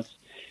 18 months.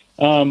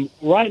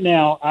 Right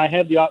now, I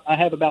have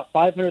about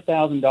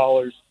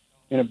 $500,000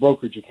 in a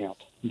brokerage account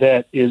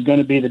that is going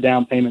to be the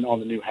down payment on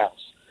the new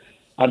house.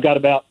 I've got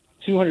about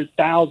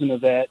 $200,000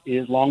 of that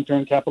is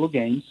long-term capital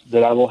gains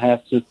that I will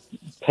have to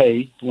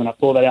pay when I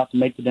pull that out to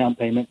make the down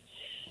payment.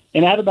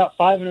 And I have about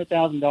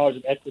 $500,000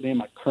 of equity in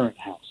my current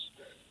house.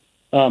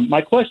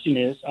 My question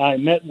is, I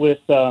met with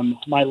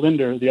my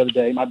lender the other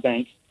day, my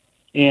bank,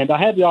 and I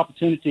had the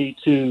opportunity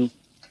to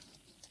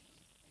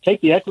take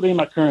the equity in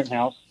my current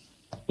house,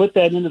 put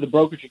that into the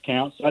brokerage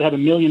account. So I'd have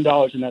 $1 million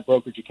in that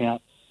brokerage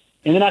account.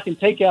 And then I can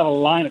take out a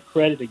line of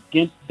credit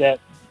against that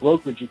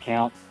brokerage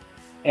account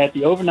at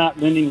the overnight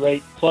lending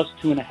rate plus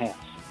 2.5.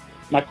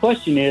 My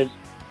question is,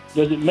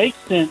 does it make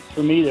sense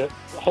for me to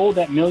hold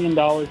that $1 million in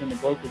the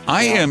brokerage account?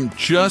 I am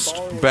just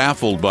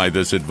baffled by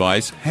this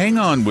advice. Hang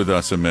on with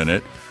us a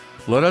minute.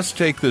 Let us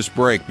take this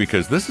break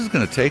because this is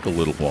going to take a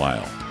little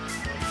while.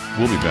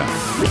 We'll be back.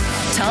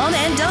 Tom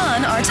and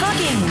Don are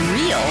talking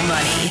real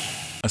money.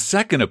 A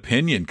second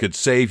opinion could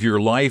save your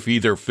life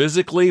either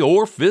physically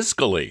or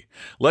fiscally.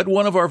 Let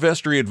one of our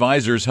Vestory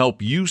advisors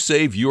help you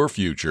save your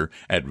future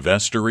at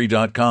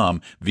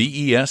Vestory.com,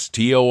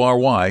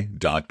 Vestory.com.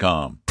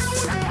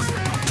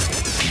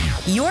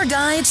 Your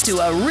guides to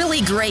a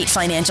really great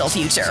financial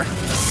future.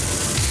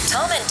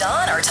 Tom and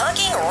Don are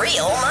talking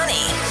real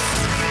money.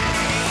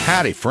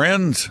 Howdy,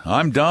 friends.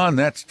 I'm Don.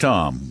 That's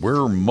Tom.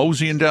 We're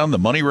moseying down the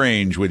money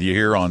range with you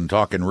here on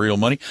Talking Real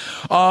Money.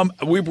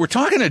 We're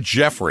talking to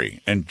Jeffrey,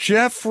 and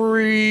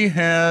Jeffrey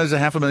has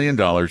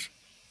 $500,000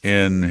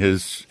 in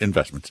his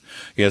investments.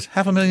 He has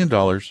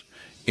 $500,000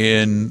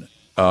 in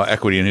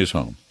equity in his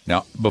home.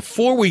 Now,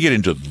 before we get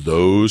into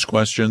those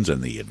questions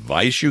and the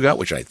advice you got,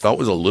 which I thought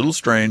was a little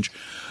strange,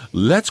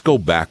 let's go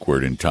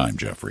backward in time,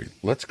 Jeffrey.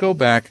 Let's go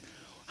back.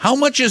 How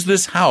much is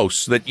this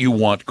house that you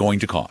want going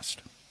to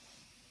cost?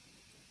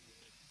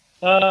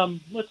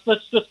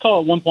 Let's just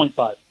call it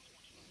 1.5.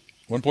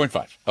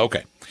 1.5.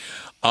 Okay.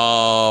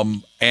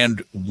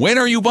 And when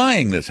are you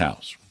buying this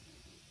house?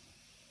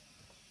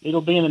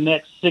 It'll be in the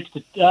next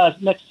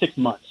 6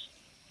 months.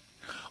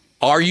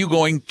 Are you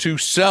going to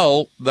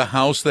sell the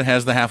house that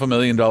has the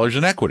 $500,000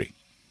 in equity?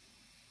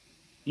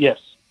 Yes.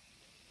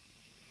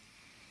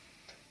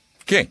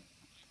 Okay.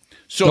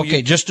 So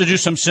just to do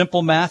some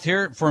simple math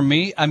here for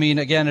me, I mean,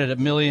 again, at $1.5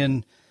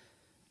 million,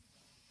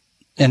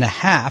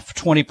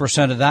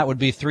 20% of that would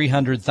be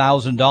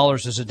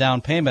 $300,000 as a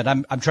down payment.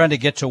 I'm trying to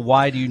get to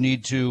why do you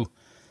need to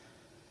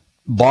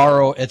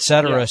borrow, et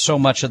cetera, so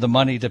much of the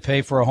money to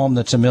pay for a home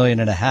that's $1.5 million.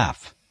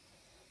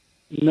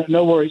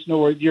 No worries.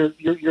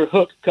 Your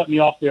hook cut me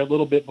off there a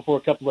little bit before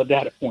a couple of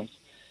data points.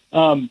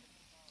 The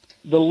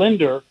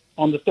lender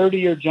on the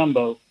 30-year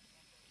jumbo,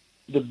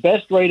 the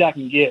best rate I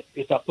can get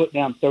is I put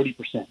down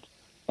 30%.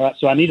 All right,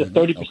 so I need a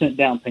 30%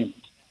 down payment.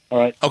 All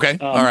right. Okay.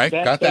 All right.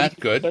 Got that.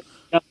 Good.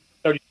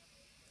 30.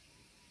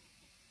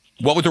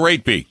 What would the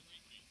rate be?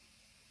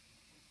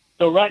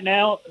 So right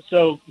now,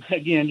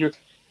 again, you're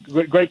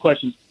great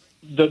questions.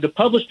 The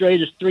published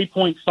rate is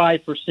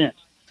 3.5%.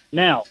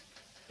 Now,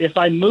 if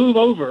I move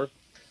over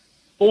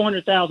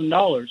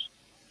 $400,000,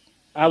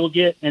 I will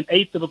get an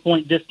eighth of a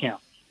point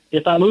discount.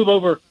 If I move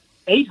over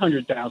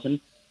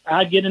 $800,000,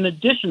 I get an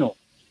additional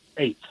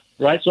eighth.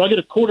 Right, so I get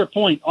a quarter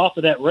point off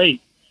of that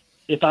rate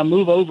if I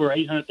move over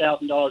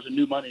 $800,000 of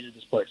new money to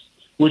this place,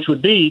 which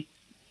would be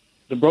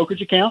the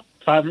brokerage account,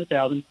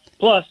 $500,000,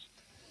 plus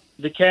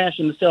the cash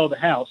in the sale of the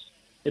house.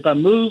 If I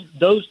move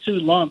those two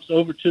lumps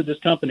over to this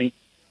company,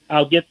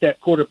 I'll get that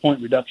 1/4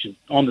 point reduction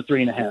on the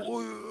 3.5.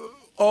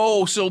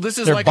 Oh, so this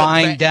is They're like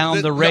buying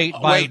down the rate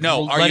by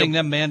Are letting you,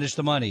 them manage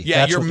the money. Yeah,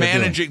 That's you're what they're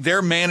doing. managing.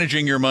 They're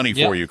managing your money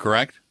for you,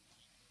 correct?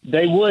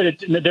 They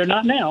would. They're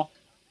not now.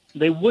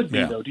 They would be,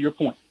 Yeah. though, to your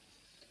point.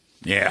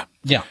 Yeah.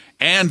 Yeah.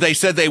 And they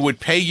said they would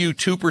pay you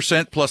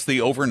 2% plus the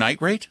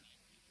overnight rate?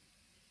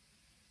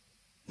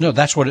 No,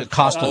 that's what it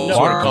cost to No, That's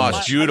what it borrow.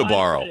 costs you to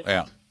borrow.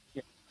 Yeah.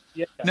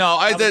 Yeah. No,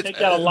 I would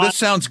take out a lot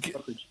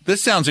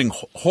this sounds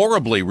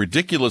horribly,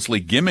 ridiculously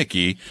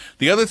gimmicky.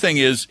 The other thing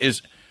is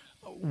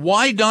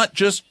why not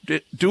just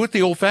do it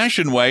the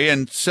old-fashioned way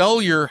and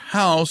sell your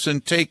house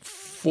and take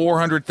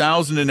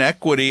 $400,000 in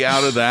equity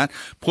out of that,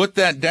 put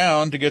that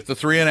down to get the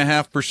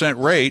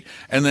 3.5% rate,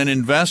 and then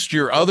invest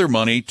your other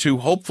money to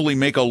hopefully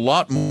make a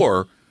lot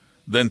more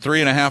than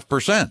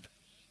 3.5%.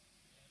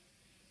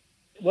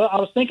 Well, I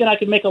was thinking I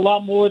could make a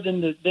lot more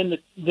than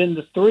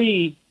the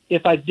 3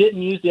 if I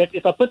didn't use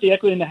if I put the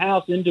equity in the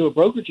house into a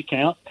brokerage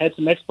account, had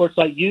some experts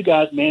like you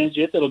guys manage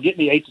it, that'll get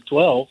me 8 to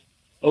 12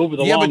 over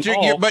the long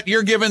haul. But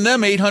you're giving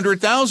them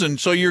 $800,000,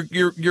 so you're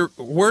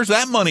where's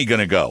that money going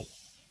to go?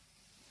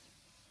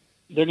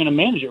 They're going to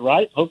manage it,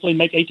 right? Hopefully,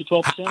 make 8 to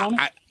 12% on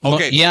it.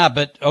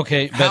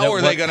 Okay, But how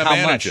are they going to how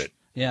manage much? it?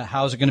 Yeah,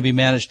 how is it going to be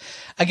managed?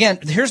 Again,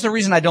 here's the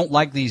reason I don't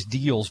like these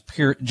deals,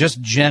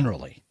 just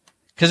generally.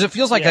 Because it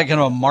feels like a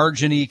kind of a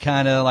margin-y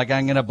kind of, like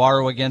I'm going to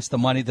borrow against the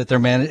money that they're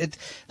managing.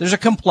 There's a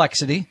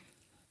complexity.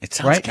 It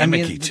sounds right?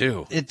 gimmicky,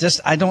 too. It just,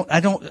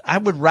 I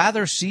would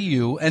rather see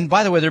you, and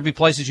by the way, there'd be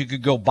places you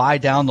could go buy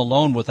down the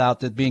loan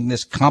without it being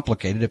this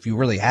complicated if you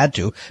really had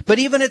to. But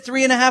even at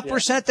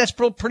 3.5%, that's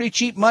still pretty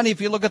cheap money if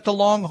you look at the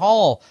long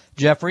haul,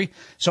 Jeffrey.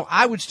 So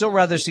I would still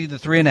rather see the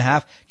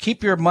 3.5.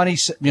 Keep your money,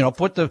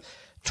 put the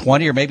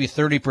 20 or maybe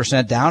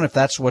 30% down if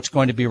that's what's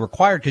going to be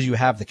required because you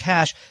have the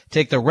cash.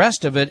 Take the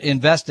rest of it,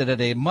 invest it at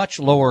a much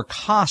lower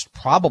cost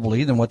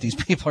probably than what these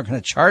people are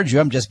going to charge you.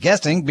 I'm just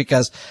guessing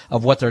because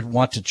of what they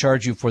want to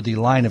charge you for the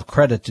line of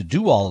credit to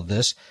do all of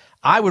this.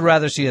 I would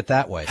rather see it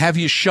that way. Have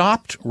you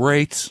shopped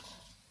rates?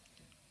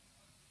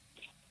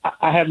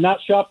 I have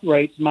not shopped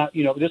rates. My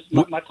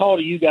call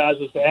to you guys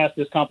was to ask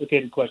this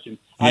complicated question.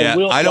 Yeah,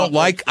 I don't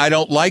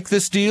like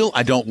this deal.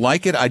 I don't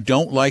like it. Are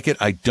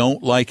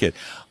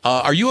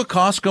you a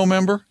Costco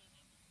member?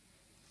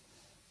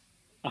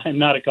 I am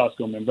not a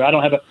Costco member. I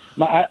don't have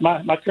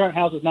my current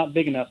house is not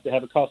big enough to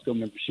have a Costco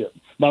membership.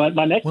 My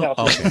next house.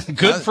 Okay.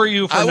 Good for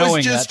you for knowing that. I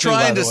was just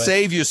trying to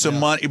save you some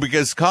money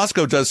because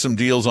Costco does some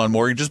deals on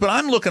mortgages, but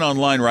I'm looking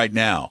online right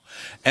now,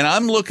 and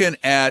I'm looking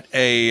at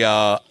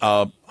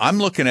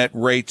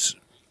rates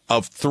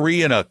of 3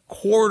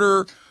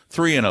 1/4,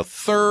 3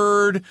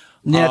 1/3.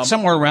 Yeah, it's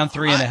somewhere around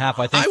 3.5.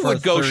 I think I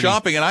would go 30.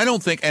 shopping, and I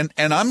don't think. And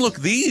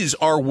these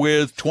are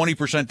with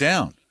 20%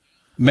 down.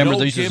 Remember, No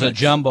this is a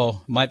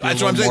jumbo. Might be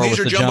That's a what I'm little saying. more These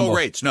are with the jumbo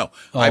rates. No,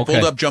 I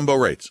pulled up jumbo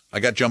rates. I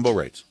got jumbo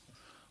rates.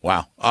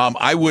 Wow.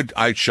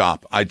 I'd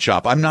shop.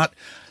 I'm not.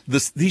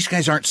 These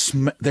guys aren't.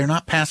 They're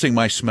not passing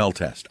my smell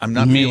test. I'm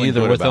not. Me feeling either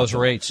good with about those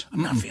them. rates.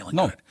 I'm not feeling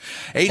no. good.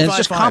 And it's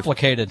just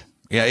complicated.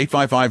 Yeah,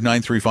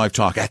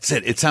 855-935-TALK. That's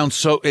it. It sounds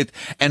so.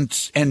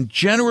 And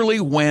generally,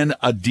 when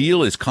a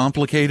deal is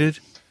complicated,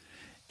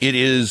 it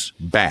is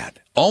bad.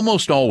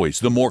 Almost always,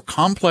 the more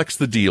complex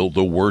the deal,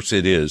 the worse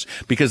it is,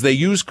 because they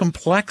use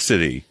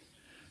complexity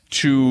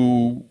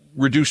to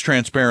reduce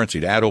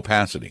transparency, to add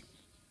opacity.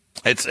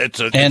 It's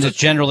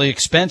generally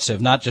expensive,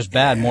 not just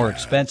bad, more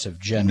expensive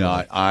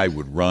generally. No, I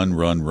would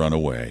run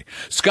away.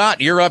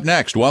 Scott, you're up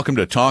next. Welcome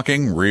to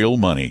Talking Real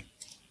Money.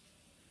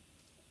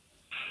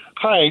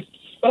 Hi.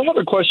 I have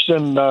a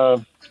question. I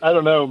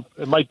don't know.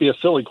 It might be a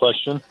silly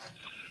question.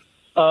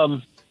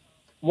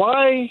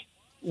 Why,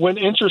 when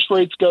interest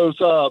rates goes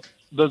up,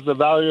 does the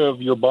value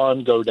of your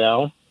bond go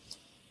down?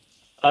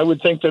 I would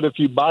think that if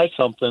you buy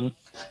something,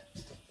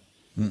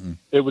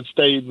 it would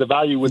stay. The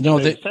value would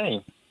stay the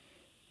same.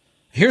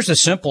 Here's a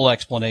simple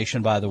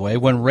explanation, by the way.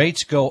 When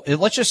rates go,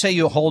 let's just say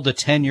you hold a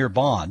 10-year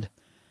bond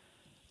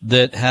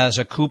that has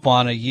a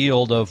coupon, a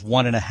yield of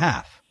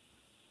 1.5,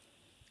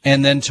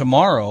 and then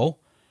tomorrow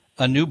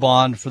a new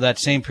bond for that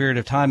same period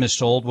of time is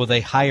sold with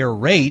a higher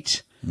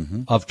rate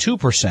of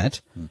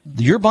 2%.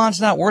 Your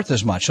bond's not worth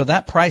as much, so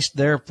that price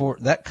therefore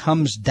that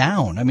comes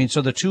down. I mean,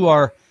 so the two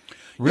are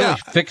really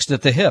fixed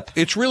at the hip.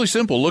 It's really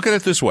simple. Look at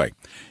it this way.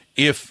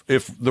 If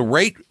the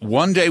rate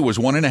one day was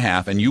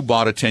 1.5 and you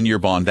bought a 10-year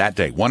bond that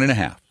day,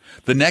 1.5,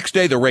 the next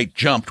day the rate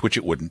jumped, which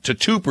it wouldn't, to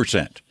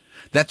 2%.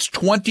 That's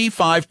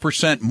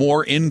 25%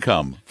 more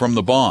income from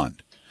the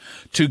bond.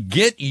 To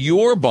get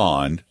your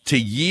bond to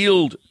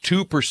yield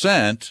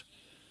 2%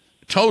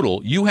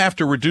 total, you have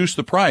to reduce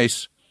the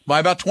price by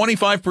about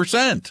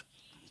 25%.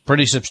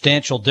 Pretty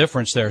substantial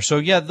difference there. So,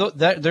 yeah,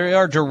 they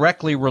are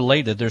directly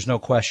related. There's no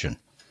question.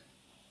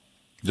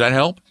 Does that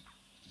help?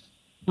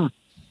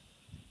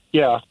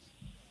 Yeah,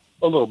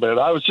 a little bit.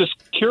 I was just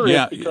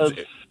curious because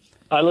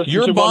I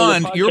listened to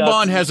one of your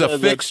bond has a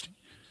fixed.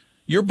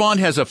 Your bond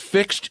has a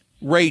fixed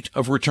rate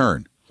of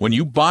return. When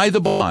you buy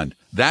the bond,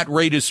 that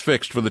rate is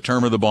fixed for the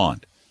term of the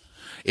bond.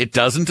 It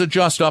doesn't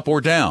adjust up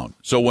or down.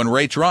 So when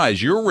rates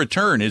rise, your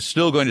return is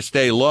still going to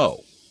stay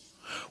low,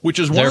 which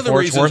is one of the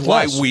reasons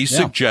why we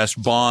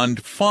suggest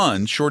bond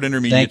funds, short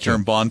intermediate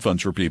term bond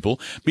funds for people,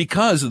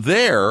 because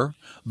there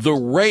the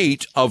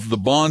rate of the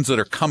bonds that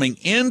are coming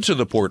into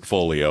the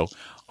portfolio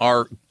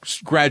are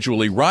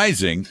gradually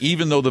rising,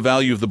 even though the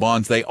value of the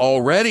bonds they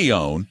already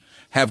own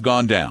have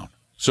gone down.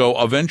 So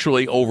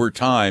eventually, over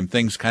time,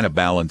 things kind of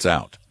balance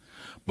out.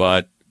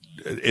 But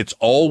it's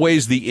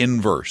always the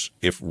inverse.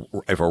 If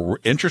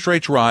interest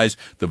rates rise,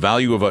 the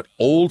value of an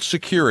old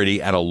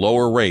security at a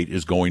lower rate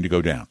is going to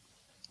go down.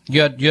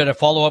 You had a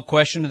follow-up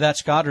question to that,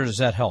 Scott, or does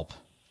that help?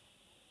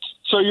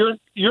 So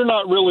you're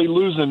not really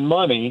losing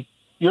money.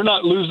 You're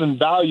not losing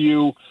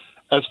value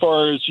as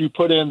far as you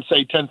put in,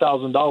 say,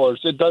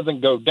 $10,000. It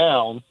doesn't go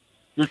down.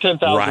 Your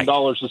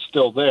 $10,000 is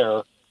still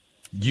there.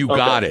 You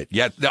got it.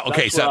 Yeah.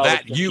 Okay. So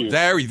that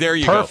there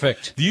you go.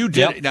 Perfect. You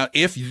did it. Now,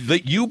 if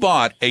you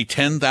bought a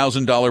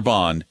 $10,000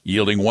 bond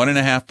yielding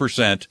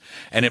 1.5%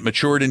 and it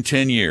matured in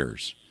 10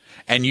 years,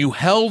 and you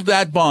held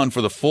that bond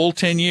for the full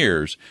 10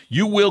 years,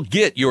 you will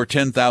get your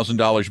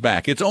 $10,000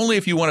 back. It's only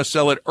if you want to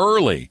sell it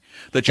early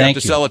that you have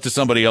to sell it to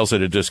somebody else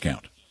at a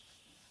discount.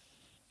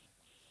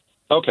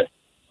 Okay.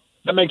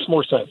 That makes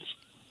more sense.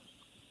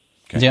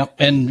 Okay. Yeah,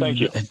 and thank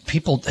you.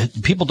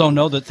 People don't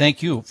know that.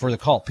 Thank you for the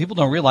call. People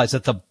don't realize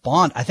that the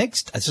bond, I think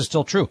this is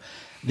still true,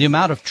 the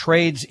amount of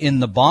trades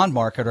in the bond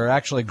market are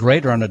actually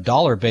greater on a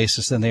dollar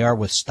basis than they are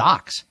with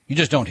stocks. You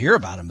just don't hear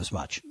about them as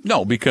much.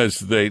 No, because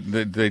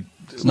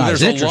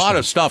there's a lot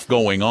of stuff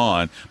going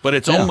on, but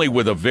it's only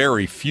with a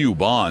very few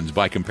bonds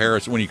by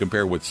comparison when you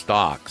compare with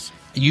stocks.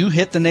 You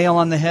hit the nail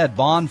on the head.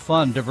 Bond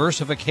fund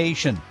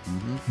diversification.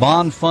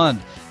 Bond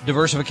fund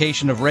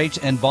diversification of rates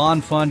and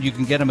bond fund. You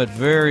can get them at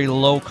very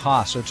low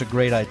cost. So it's a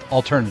great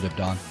alternative,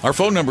 Don. Our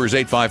phone number is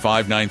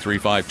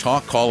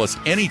 855-935-TALK. Call us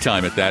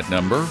anytime at that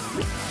number.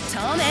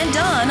 Tom and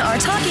Don are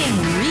talking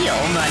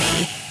real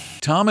money.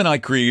 Tom and I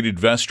created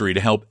Vestory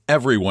to help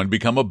everyone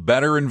become a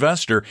better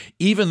investor,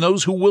 even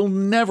those who will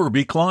never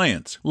be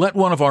clients. Let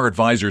one of our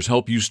advisors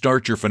help you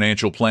start your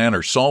financial plan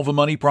or solve a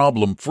money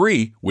problem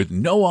free with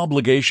no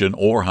obligation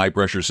or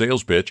high-pressure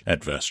sales pitch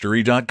at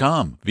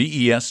Vestory.com.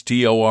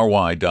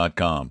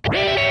 Vestory.com.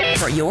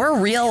 For your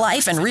real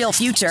life and real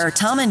future,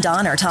 Tom and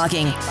Don are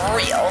talking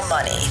real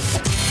money.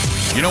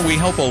 You know, we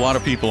help a lot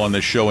of people on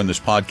this show and this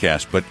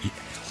podcast, but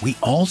we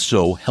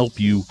also help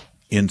you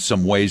in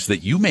some ways that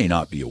you may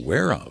not be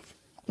aware of.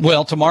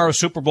 Well, tomorrow's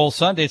Super Bowl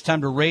Sunday. It's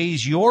time to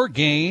raise your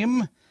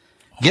game.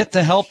 Get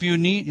the help you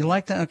need. You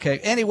like that? Okay.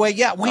 Anyway,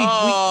 yeah, we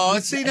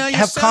see, now you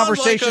have sound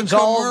conversations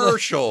like a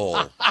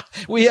commercial.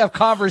 We have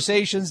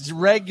conversations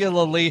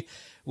regularly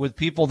with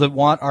people that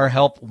want our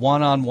help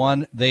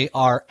one-on-one. They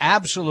are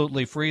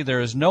absolutely free.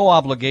 There is no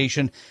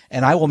obligation,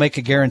 and I will make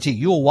a guarantee.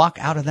 You will walk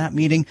out of that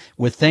meeting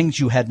with things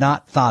you had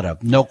not thought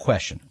of. No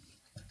question.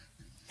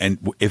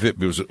 And if it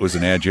was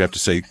an ad, you have to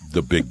say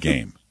the big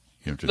game.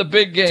 The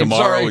big game.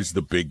 Tomorrow is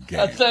the big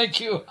game. Thank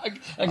you.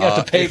 I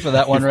got to pay for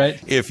that one,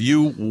 right? If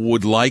you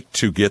would like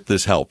to get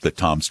this help that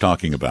Tom's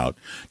talking about,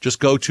 just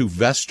go to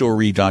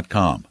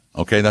Vestory.com.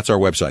 Okay, that's our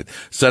website.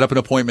 Set up an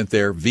appointment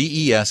there,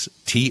 Vestory.com.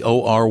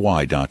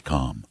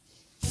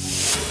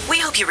 We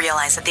hope you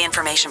realize that the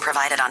information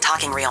provided on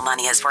Talking Real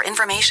Money is for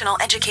informational,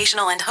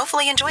 educational, and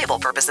hopefully enjoyable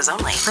purposes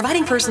only.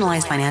 Providing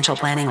personalized financial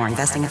planning or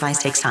investing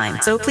advice takes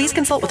time, so please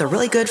consult with a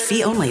really good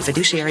fee-only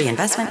fiduciary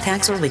investment,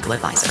 tax, or legal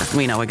advisor.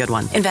 We know a good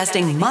one.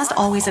 Investing must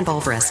always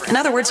involve risk. In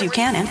other words, you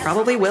can and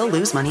probably will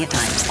lose money at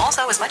times.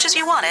 Also, as much as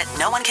you want it,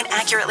 no one can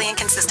accurately and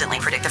consistently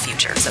predict the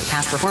future. So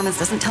past performance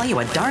doesn't tell you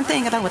a darn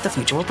thing about what the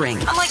future will bring.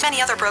 Unlike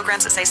many other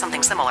programs that say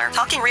something similar,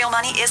 Talking Real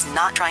Money is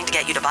not trying to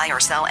get you to buy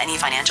or sell any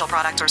financial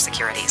product or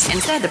securities.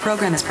 Instead, the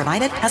program is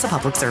provided as a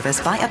public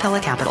service by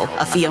Apella Capital,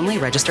 a fee-only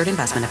registered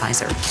investment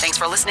advisor. Thanks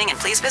for listening, and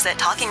please visit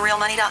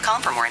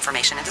TalkingRealMoney.com for more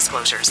information and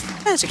disclosures.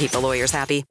 And to keep the lawyers happy.